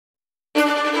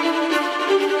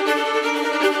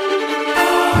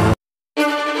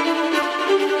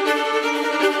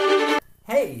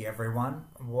everyone,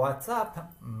 what's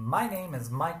up? My name is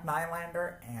Mike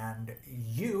Nylander, and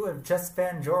you have just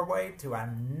found your way to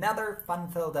another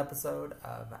fun-filled episode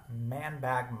of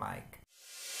Handbag Mike.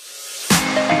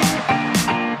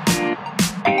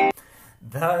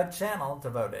 The channel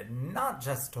devoted not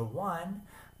just to one,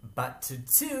 but to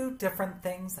two different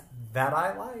things that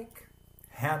I like: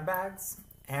 handbags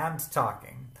and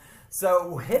talking.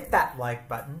 So hit that like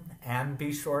button and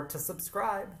be sure to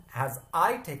subscribe as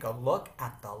I take a look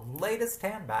at the latest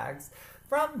handbags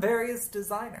from various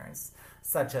designers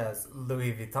such as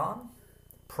Louis Vuitton,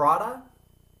 Prada,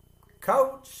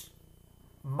 Coach,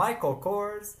 Michael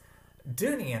Kors,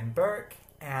 Dooney & Bourke,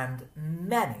 and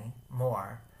many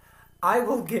more. I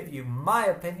will give you my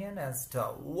opinion as to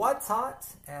what's hot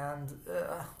and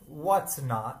what's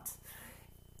not.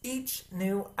 Each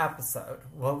new episode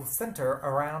will center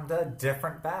around a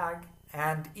different bag,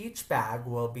 and each bag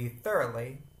will be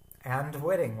thoroughly and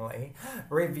wittingly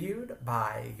reviewed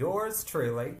by yours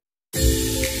truly,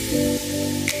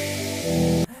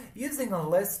 using a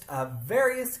list of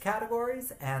various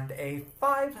categories and a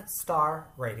 5-star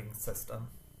rating system.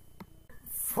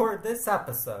 For this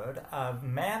episode of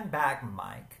Handbag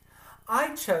Mike,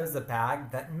 I chose a bag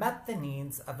that met the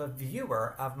needs of a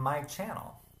viewer of my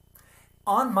channel.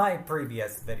 On my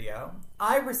previous video,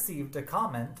 I received a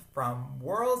comment from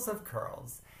Whirls of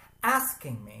Curls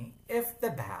asking me if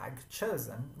the bag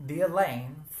chosen, the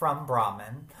Elaine from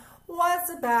Brahmin, was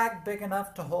a bag big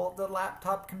enough to hold a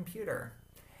laptop computer.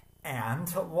 And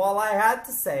while I had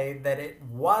to say that it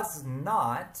was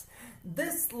not,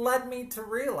 this led me to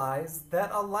realize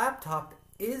that a laptop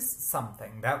is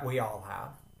something that we all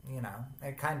have. You know,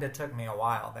 it kind of took me a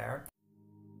while there.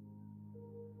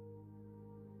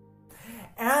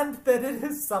 And that it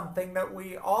is something that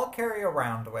we all carry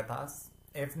around with us,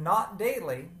 if not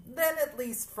daily, then at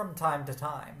least from time to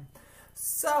time.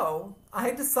 So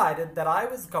I decided that I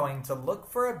was going to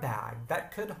look for a bag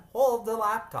that could hold a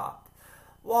laptop,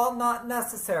 while not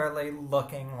necessarily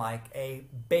looking like a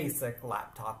basic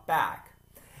laptop bag.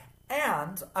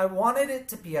 And I wanted it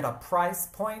to be at a price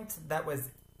point that was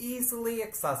easily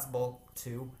accessible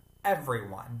to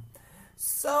everyone.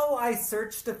 So I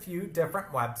searched a few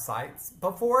different websites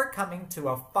before coming to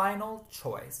a final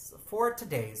choice for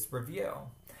today's review.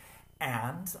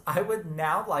 And I would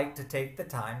now like to take the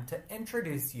time to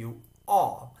introduce you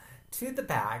all to the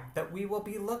bag that we will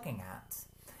be looking at.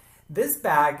 This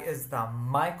bag is the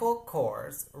Michael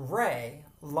Kors Ray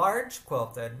Large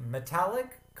Quilted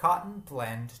Metallic Cotton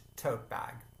Blend Tote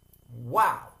Bag.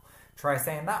 Wow! Try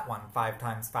saying that one 5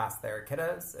 times fast there,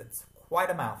 kiddos. It's quite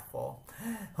a mouthful.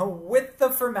 With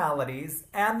the formalities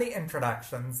and the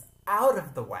introductions out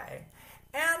of the way,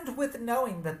 and with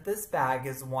knowing that this bag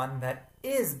is one that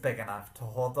is big enough to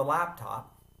hold a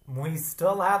laptop, we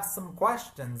still have some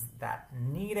questions that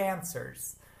need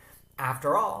answers.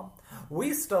 After all,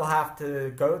 we still have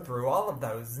to go through all of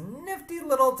those nifty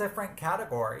little different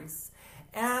categories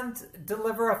and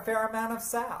deliver a fair amount of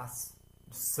sass.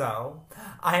 So,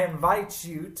 I invite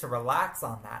you to relax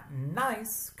on that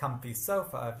nice, comfy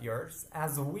sofa of yours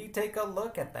as we take a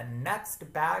look at the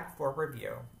next bag for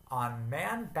review on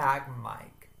Handbag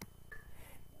Mike.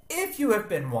 If you have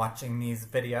been watching these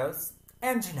videos,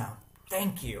 and you know,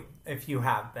 thank you if you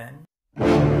have been,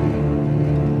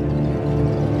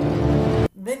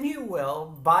 then you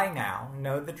will, by now,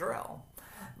 know the drill.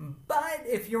 But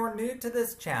if you're new to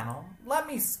this channel, let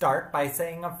me start by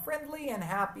saying a friendly and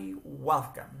happy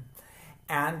welcome.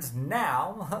 And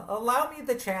now, allow me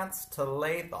the chance to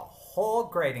lay the whole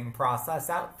grading process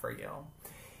out for you.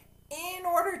 In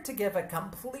order to give a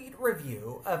complete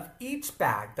review of each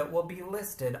bag that will be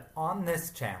listed on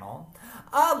this channel,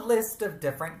 a list of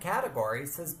different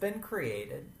categories has been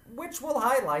created, which will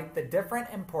highlight the different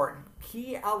important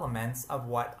key elements of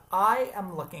what I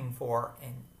am looking for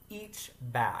in each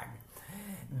bag.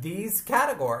 These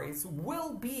categories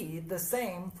will be the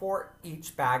same for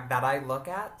each bag that I look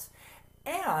at,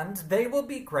 and they will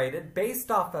be graded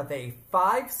based off of a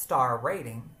 5-star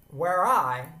rating where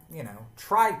I,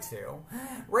 try to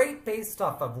rate based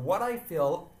off of what I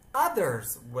feel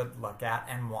others would look at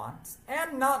and want,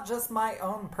 and not just my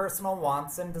own personal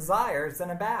wants and desires in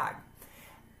a bag.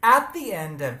 At the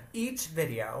end of each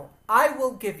video, I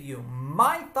will give you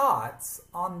my thoughts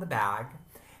on the bag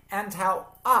and how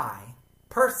I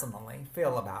personally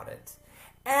feel about it.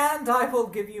 And I will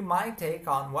give you my take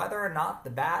on whether or not the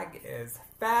bag is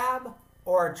fab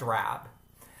or drab.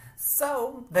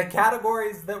 So, the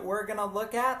categories that we're going to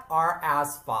look at are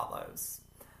as follows: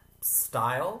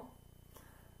 style,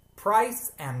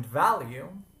 price and value,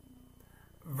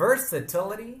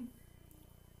 versatility,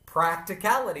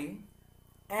 practicality,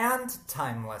 and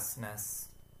timelessness.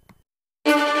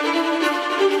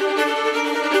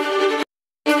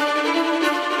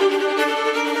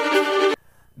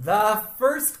 The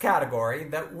first category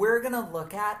that we're going to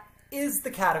look at is the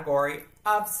category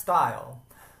of style.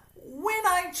 When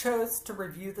I chose to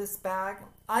review this bag,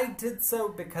 I did so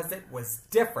because it was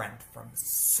different from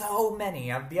so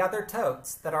many of the other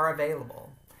totes that are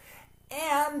available.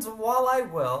 And while I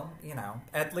will,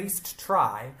 at least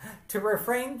try to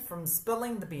refrain from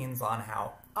spilling the beans on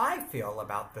how I feel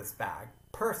about this bag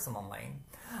personally,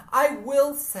 I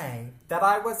will say that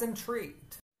I was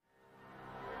intrigued.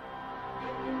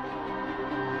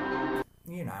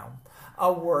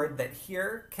 A word that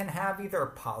here can have either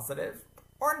positive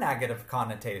or negative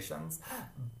connotations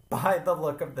by the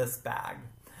look of this bag.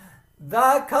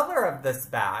 The color of this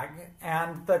bag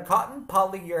and the cotton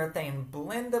polyurethane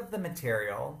blend of the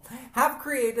material have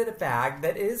created a bag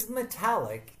that is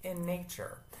metallic in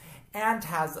nature and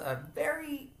has a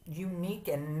very unique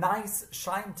and nice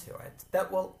shine to it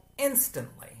that will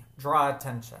instantly draw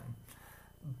attention.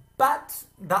 But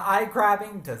the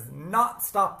eye-grabbing does not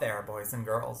stop there, boys and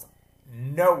girls.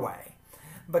 No way.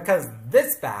 Because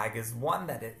this bag is one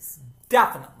that is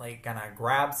definitely gonna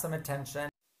grab some attention.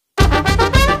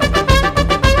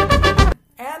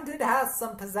 And it has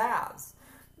some pizzazz,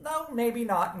 though maybe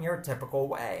not in your typical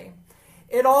way.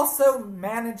 It also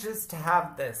manages to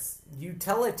have this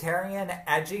utilitarian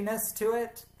edginess to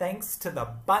it thanks to the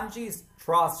bungee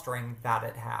drawstring that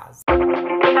it has.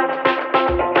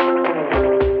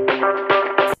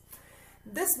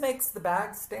 This makes the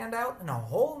bag stand out in a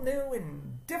whole new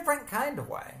and different kind of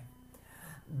way.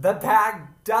 The bag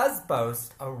does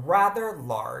boast a rather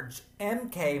large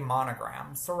MK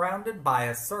monogram surrounded by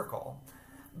a circle,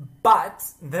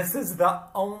 but this is the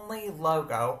only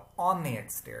logo on the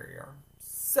exterior.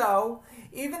 So,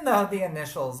 even though the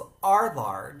initials are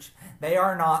large, they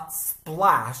are not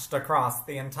splashed across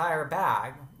the entire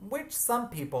bag, which some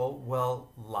people will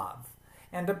love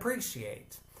and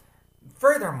appreciate.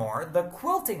 Furthermore, the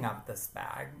quilting of this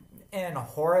bag in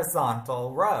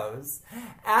horizontal rows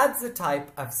adds a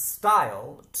type of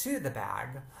style to the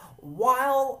bag,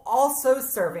 while also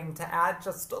serving to add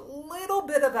just a little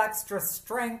bit of extra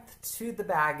strength to the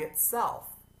bag itself.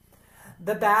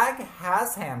 The bag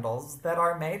has handles that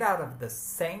are made out of the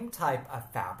same type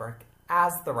of fabric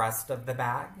as the rest of the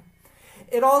bag.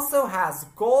 It also has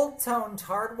gold-toned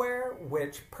hardware,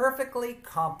 which perfectly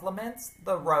complements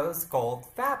the rose gold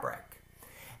fabric.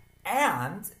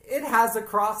 And it has a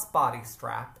crossbody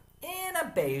strap in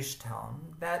a beige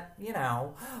tone that,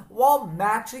 while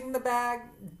matching the bag,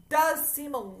 does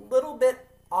seem a little bit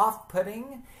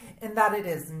off-putting in that it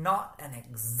is not an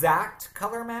exact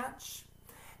color match.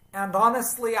 And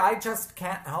honestly, I just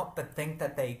can't help but think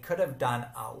that they could have done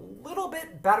a little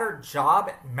bit better job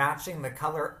at matching the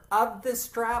color of the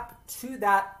strap to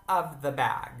that of the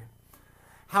bag.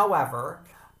 However,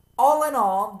 all in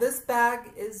all, this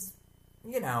bag is,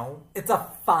 it's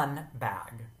a fun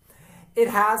bag. It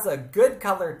has a good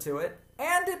color to it,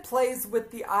 and it plays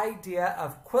with the idea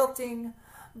of quilting,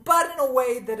 but in a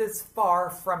way that is far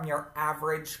from your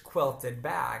average quilted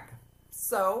bag.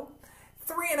 So,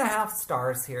 3.5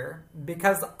 stars here,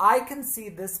 because I can see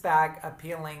this bag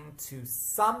appealing to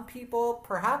some people,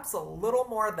 perhaps a little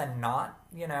more than not,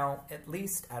 at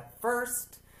least at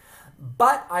first.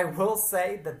 But I will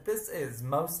say that this is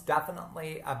most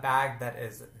definitely a bag that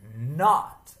is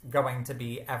not going to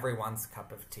be everyone's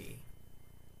cup of tea.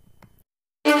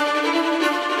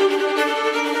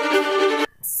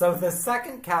 So the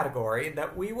second category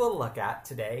that we will look at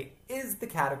today is the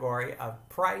category of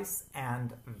price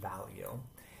and value.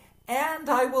 And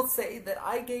I will say that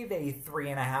I gave a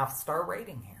 3.5 star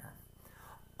rating here.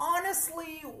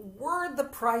 Honestly, were the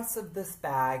price of this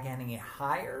bag any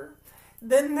higher,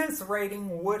 then this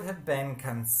rating would have been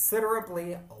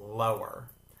considerably lower.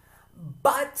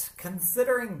 But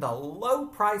considering the low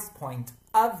price point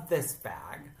of this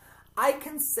bag, I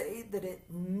can say that it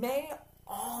may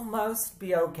almost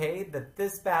be okay that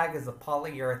this bag is a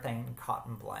polyurethane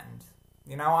cotton blend.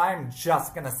 I'm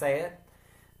just going to say it.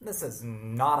 This is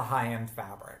not a high-end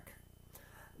fabric.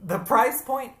 The price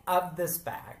point of this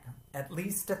bag, at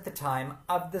least at the time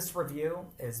of this review,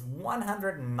 is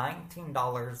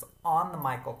 $119 on the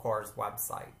Michael Kors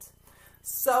website.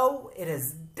 So it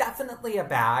is definitely a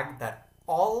bag that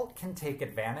all can take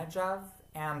advantage of,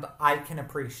 and I can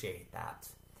appreciate that.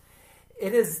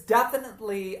 It is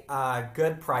definitely a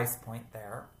good price point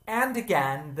there. And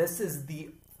again, this is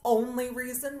the only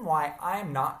reason why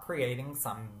I'm not creating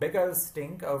some big O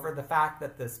stink over the fact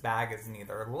that this bag is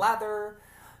neither leather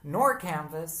nor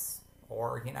canvas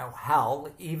or, hell,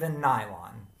 even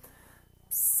nylon.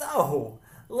 So,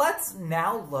 Let's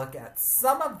now look at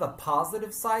some of the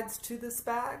positive sides to this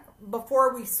bag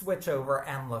before we switch over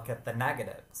and look at the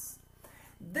negatives.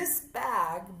 This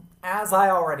bag, as I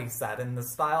already said in the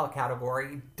style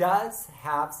category, does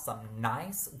have some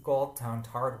nice gold-toned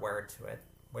hardware to it,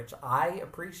 which I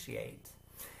appreciate.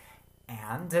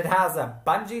 And it has a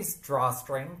bungee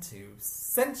drawstring to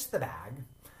cinch the bag.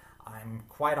 I'm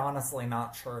quite honestly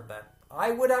not sure that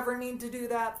I would ever need to do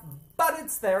that, but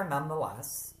it's there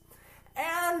nonetheless.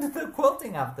 And the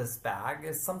quilting of this bag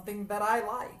is something that I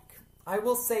like. I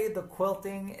will say the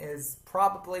quilting is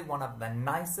probably one of the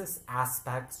nicest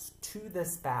aspects to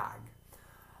this bag.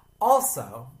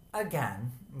 Also,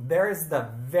 again, there is the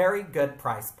very good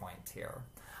price point here.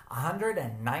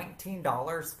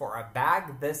 $119 for a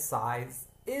bag this size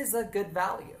is a good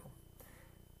value.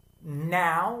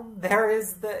 Now, there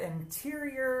is the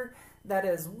interior that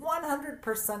is 100%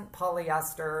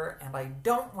 polyester, and I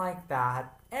don't like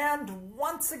that. And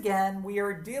once again, we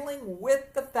are dealing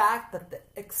with the fact that the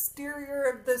exterior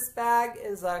of this bag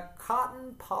is a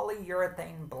cotton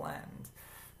polyurethane blend.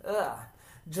 Ugh.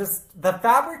 Just, the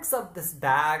fabrics of this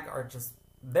bag are just,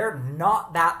 they're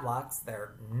not that luxe.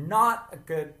 They're not a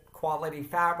good quality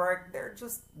fabric.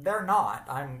 They're not.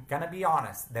 I'm gonna be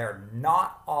honest. They're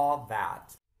not all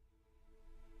that.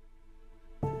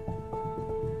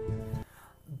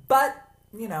 But,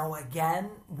 you know, again,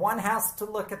 one has to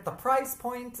look at the price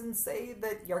point and say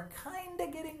that you're kind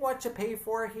of getting what you pay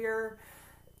for here.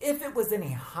 If it was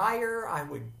any higher, I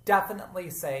would definitely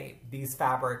say these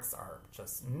fabrics are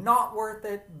just not worth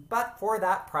it. But for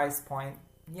that price point,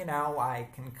 you know, I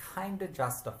can kind of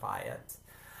justify it.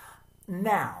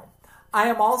 Now, I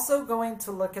am also going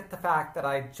to look at the fact that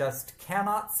I just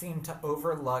cannot seem to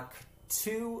overlook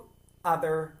two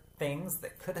other things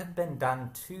that could have been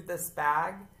done to this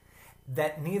bag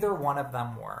that neither one of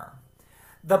them were.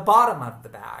 The bottom of the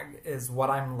bag is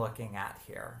what I'm looking at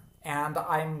here, and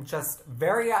I'm just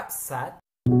very upset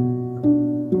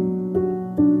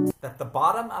that the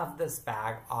bottom of this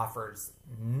bag offers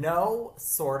no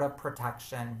sort of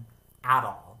protection at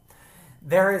all.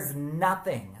 There is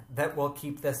nothing that will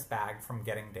keep this bag from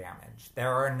getting damaged.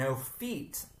 There are no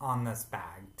feet on this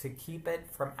bag to keep it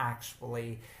from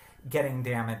actually getting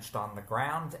damaged on the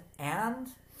ground,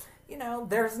 and you know,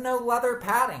 there's no leather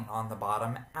padding on the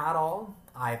bottom at all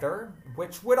either,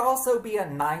 which would also be a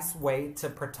nice way to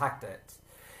protect it.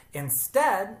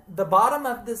 Instead, the bottom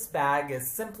of this bag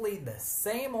is simply the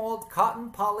same old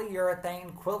cotton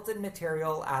polyurethane quilted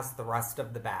material as the rest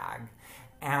of the bag.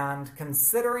 And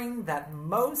considering that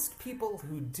most people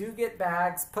who do get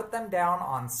bags put them down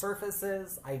on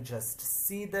surfaces, I just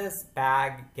see this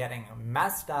bag getting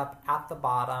messed up at the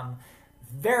bottom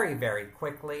very, very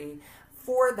quickly.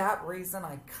 For that reason,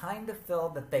 I kind of feel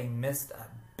that they missed a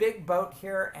big boat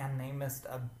here, and they missed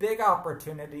a big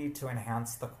opportunity to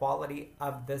enhance the quality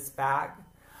of this bag.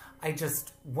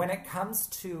 When it comes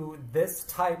to this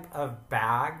type of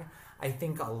bag, I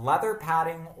think a leather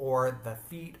padding or the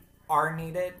feet are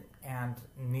needed, and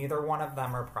neither one of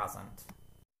them are present.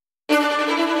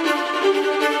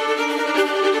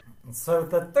 So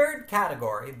the third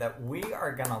category that we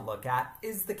are going to look at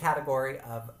is the category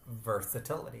of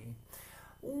versatility.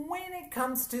 When it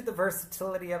comes to the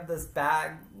versatility of this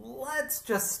bag, let's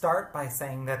just start by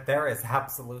saying that there is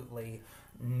absolutely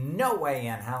no way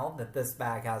in hell that this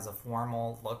bag has a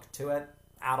formal look to it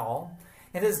at all.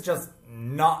 It is just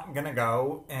not going to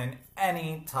go in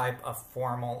any type of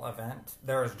formal event.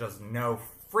 There is just no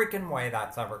freaking way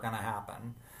that's ever going to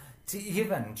happen. To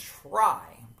even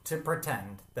try to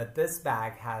pretend that this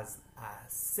bag has a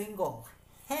single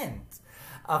hint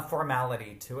of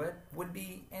formality to it would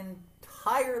be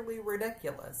entirely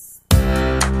ridiculous.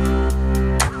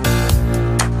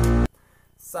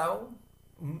 So,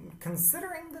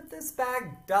 considering that this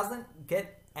bag doesn't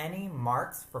get any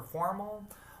marks for formal,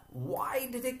 why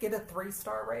did it get a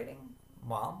 3-star rating?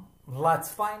 Well,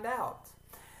 let's find out.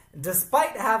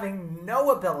 Despite having no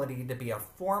ability to be a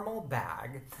formal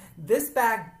bag, this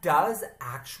bag does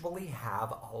actually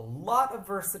have a lot of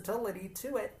versatility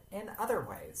to it in other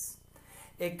ways.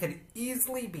 It could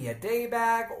easily be a day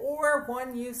bag or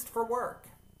one used for work.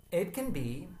 It can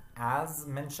be, as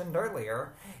mentioned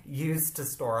earlier, used to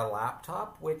store a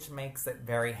laptop, which makes it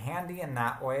very handy in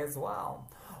that way as well.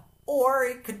 Or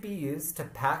it could be used to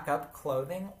pack up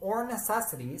clothing or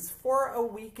necessities for a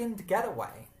weekend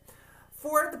getaway.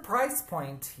 For the price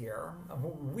point here,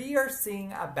 we are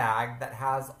seeing a bag that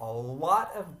has a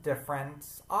lot of different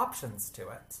options to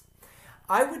it.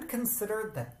 I would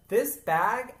consider that this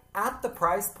bag, at the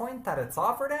price point that it's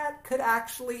offered at, could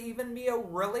actually even be a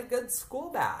really good school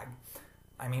bag.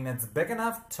 I mean, it's big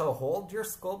enough to hold your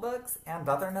school books and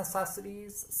other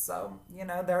necessities, so,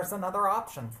 there's another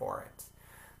option for it.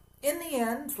 In the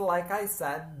end, like I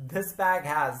said, this bag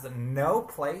has no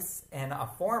place in a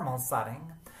formal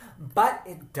setting, but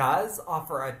it does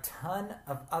offer a ton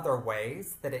of other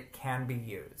ways that it can be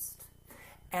used.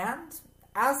 And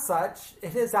as such,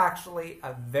 it is actually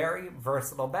a very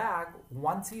versatile bag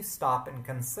once you stop and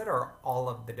consider all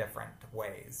of the different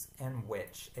ways in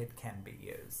which it can be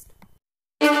used.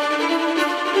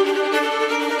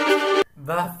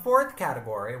 The fourth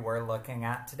category we're looking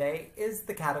at today is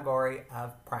the category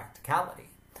of practicality.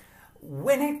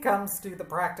 When it comes to the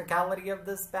practicality of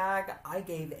this bag, I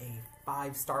gave a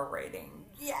 5-star rating.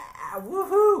 Yeah,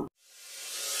 woohoo!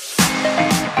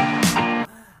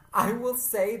 I will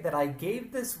say that I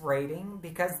gave this rating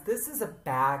because this is a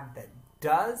bag that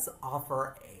does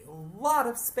offer a lot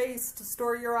of space to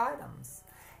store your items.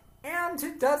 And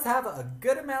it does have a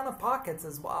good amount of pockets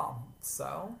as well.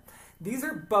 So, these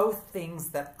are both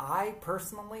things that I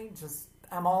personally just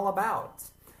am all about.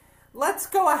 Let's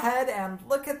go ahead and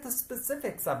look at the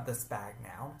specifics of this bag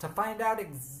now to find out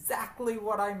exactly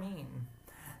what I mean.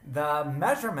 The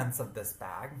measurements of this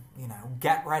bag,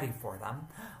 get ready for them,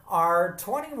 are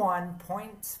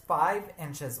 21.5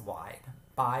 inches wide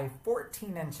by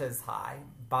 14 inches high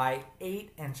by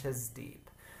 8 inches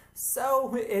deep.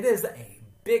 So it is a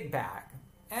big bag.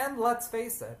 And let's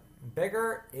face it,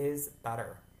 bigger is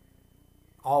better.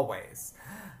 Always.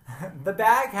 The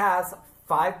bag has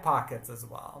 5 pockets as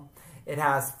well. It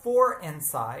has 4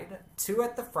 inside, 2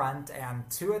 at the front, and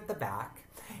 2 at the back.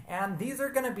 And these are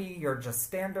going to be your just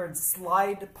standard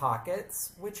slide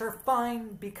pockets, which are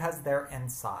fine because they're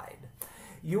inside.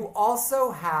 You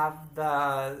also have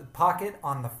the pocket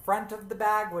on the front of the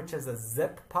bag, which is a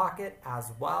zip pocket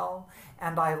as well,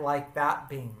 and I like that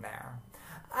being there.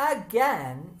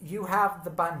 Again, you have the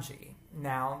bungee.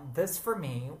 Now, this for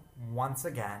me, once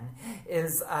again,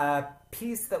 is a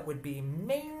piece that would be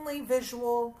mainly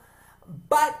visual,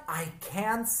 but I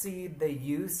can see the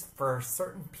use for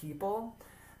certain people,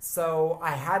 so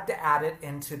I had to add it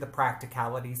into the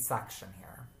practicality section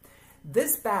here.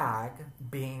 This bag,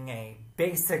 being a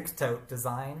basic tote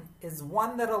design, is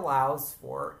one that allows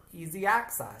for easy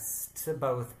access to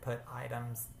both put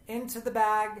items into the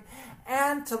bag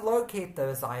and to locate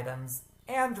those items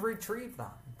and retrieve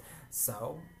them.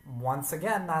 So, once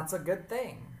again, that's a good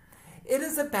thing. It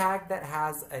is a bag that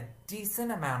has a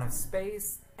decent amount of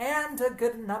space and a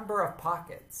good number of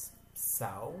pockets.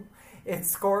 So, it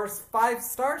scores 5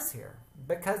 stars here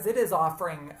because it is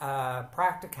offering a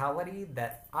practicality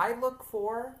that I look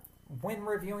for when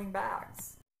reviewing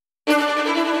bags.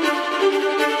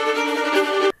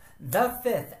 The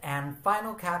fifth and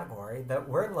final category that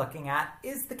we're looking at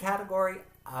is the category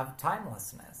of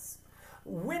timelessness.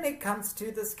 When it comes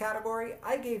to this category,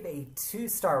 I gave a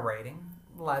 2-star rating.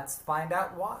 Let's find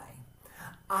out why.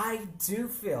 I do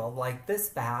feel like this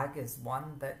bag is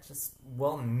one that just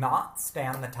will not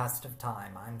stand the test of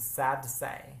time, I'm sad to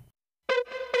say.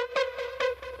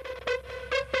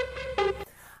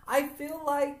 I feel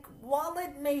like while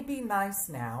it may be nice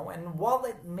now, and while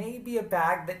it may be a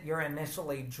bag that you're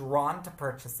initially drawn to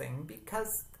purchasing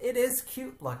because it is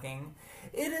cute looking,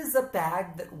 it is a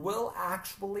bag that will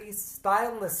actually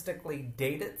stylistically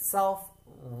date itself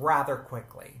rather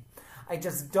quickly. I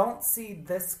just don't see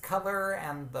this color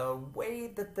and the way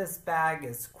that this bag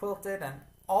is quilted and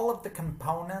all of the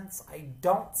components, I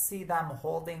don't see them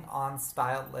holding on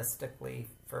stylistically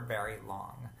for very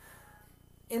long.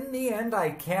 In the end,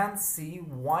 I can see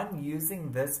one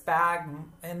using this bag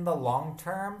in the long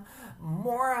term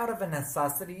more out of a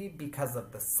necessity because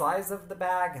of the size of the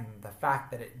bag and the fact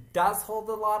that it does hold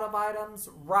a lot of items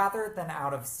rather than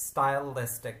out of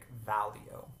stylistic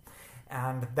value.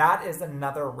 And that is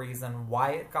another reason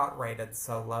why it got rated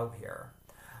so low here.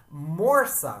 More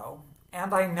so,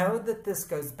 and I know that this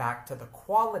goes back to the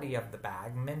quality of the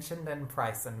bag mentioned in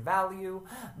price and value,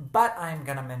 but I'm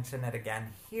going to mention it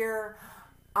again here.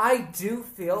 I do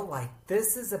feel like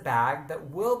this is a bag that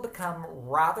will become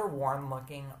rather worn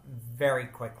looking very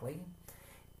quickly.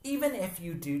 Even if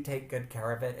you do take good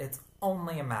care of it, it's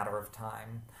only a matter of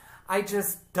time. I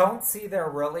just don't see there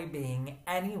really being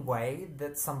any way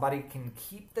that somebody can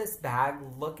keep this bag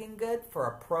looking good for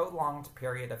a prolonged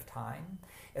period of time,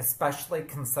 especially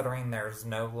considering there's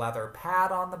no leather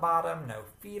pad on the bottom, no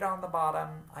feet on the bottom.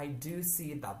 I do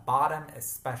see the bottom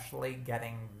especially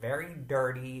getting very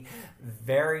dirty,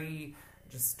 very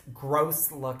just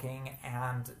gross looking,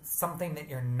 and something that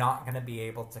you're not going to be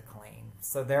able to clean.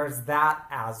 So there's that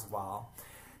as well.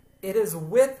 it is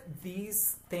with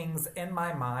these things in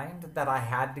my mind that I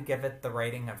had to give it the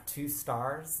rating of 2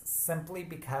 stars, simply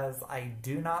because I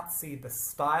do not see the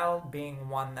style being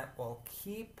one that will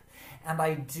keep, and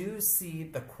I do see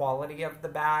the quality of the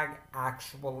bag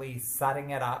actually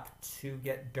setting it up to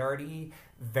get dirty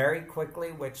very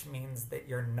quickly, which means that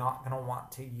you're not going to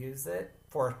want to use it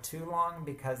for too long,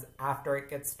 because after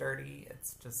it gets dirty,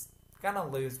 it's just going to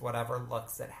lose whatever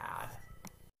looks it had.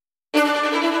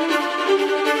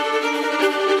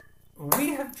 We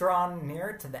have drawn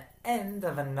near to the end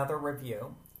of another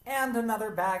review, and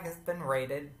another bag has been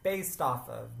rated based off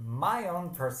of my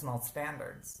own personal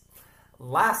standards.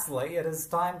 Lastly, it is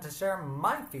time to share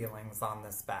my feelings on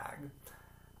this bag.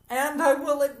 And I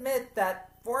will admit that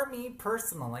for me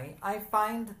personally, I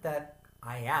find that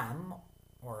I am,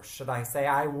 or should I say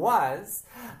I was,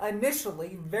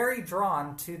 initially very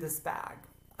drawn to this bag.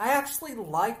 I actually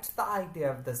liked the idea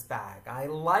of this bag. I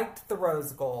liked the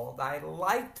rose gold. I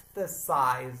liked the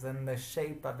size and the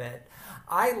shape of it.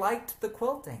 I liked the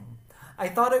quilting. I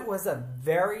thought it was a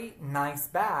very nice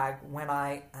bag when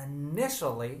I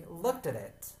initially looked at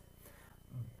it.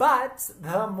 But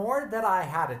the more that I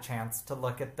had a chance to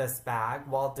look at this bag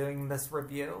while doing this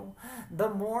review, the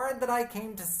more that I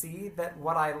came to see that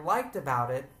what I liked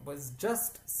about it was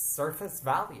just surface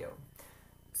value.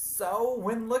 So,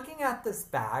 when looking at this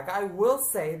bag, I will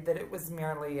say that it was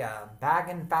merely a bag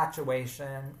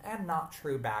infatuation and not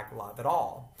true bag love at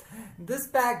all. This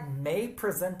bag may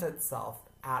present itself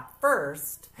at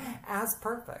first as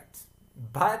perfect,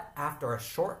 but after a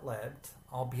short-lived,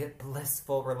 albeit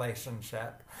blissful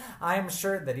relationship, I am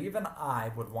sure that even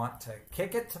I would want to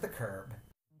kick it to the curb.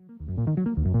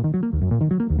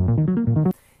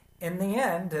 In the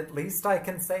end, at least I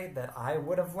can say that I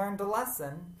would have learned a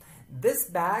lesson. This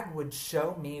bag would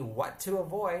show me what to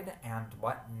avoid and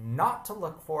what not to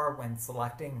look for when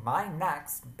selecting my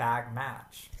next bag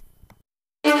match.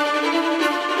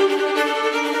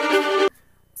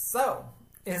 So,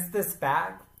 is this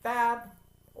bag fab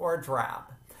or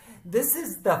drab? This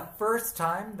is the first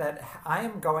time that I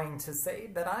am going to say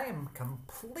that I am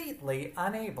completely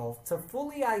unable to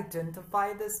fully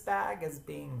identify this bag as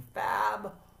being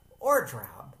fab or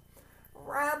drab.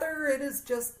 Rather, it is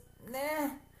just,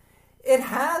 meh. It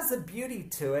has a beauty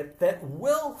to it that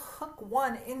will hook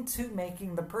one into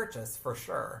making the purchase for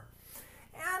sure.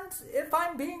 And if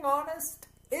I'm being honest,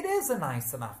 it is a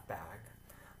nice enough bag.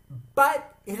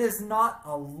 But it is not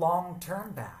a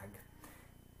long-term bag.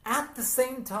 At the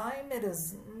same time, it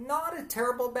is not a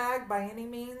terrible bag by any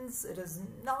means. It is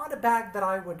not a bag that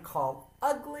I would call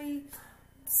ugly.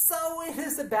 So it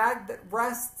is a bag that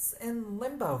rests in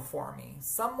limbo for me,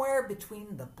 somewhere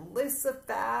between the bliss of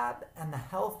fab and the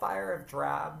hellfire of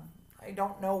drab. I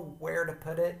don't know where to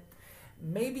put it.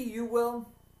 Maybe you will,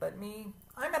 but me,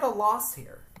 I'm at a loss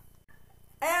here.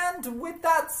 And with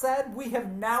that said, we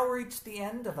have now reached the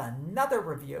end of another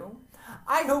review.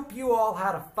 I hope you all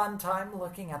had a fun time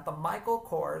looking at the Michael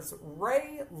Kors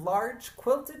Ray Large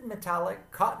Quilted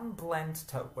Metallic Cotton Blend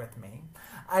Tote with me.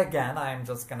 Again, I'm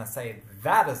just going to say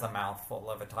that is a mouthful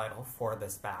of a title for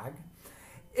this bag.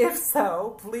 If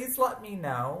so, please let me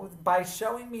know by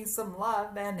showing me some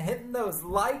love and hitting those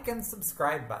like and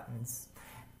subscribe buttons.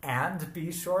 And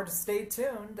be sure to stay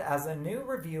tuned, as a new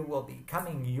review will be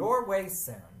coming your way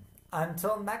soon.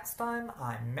 Until next time,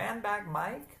 I'm Handbag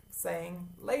Mike, saying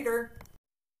later.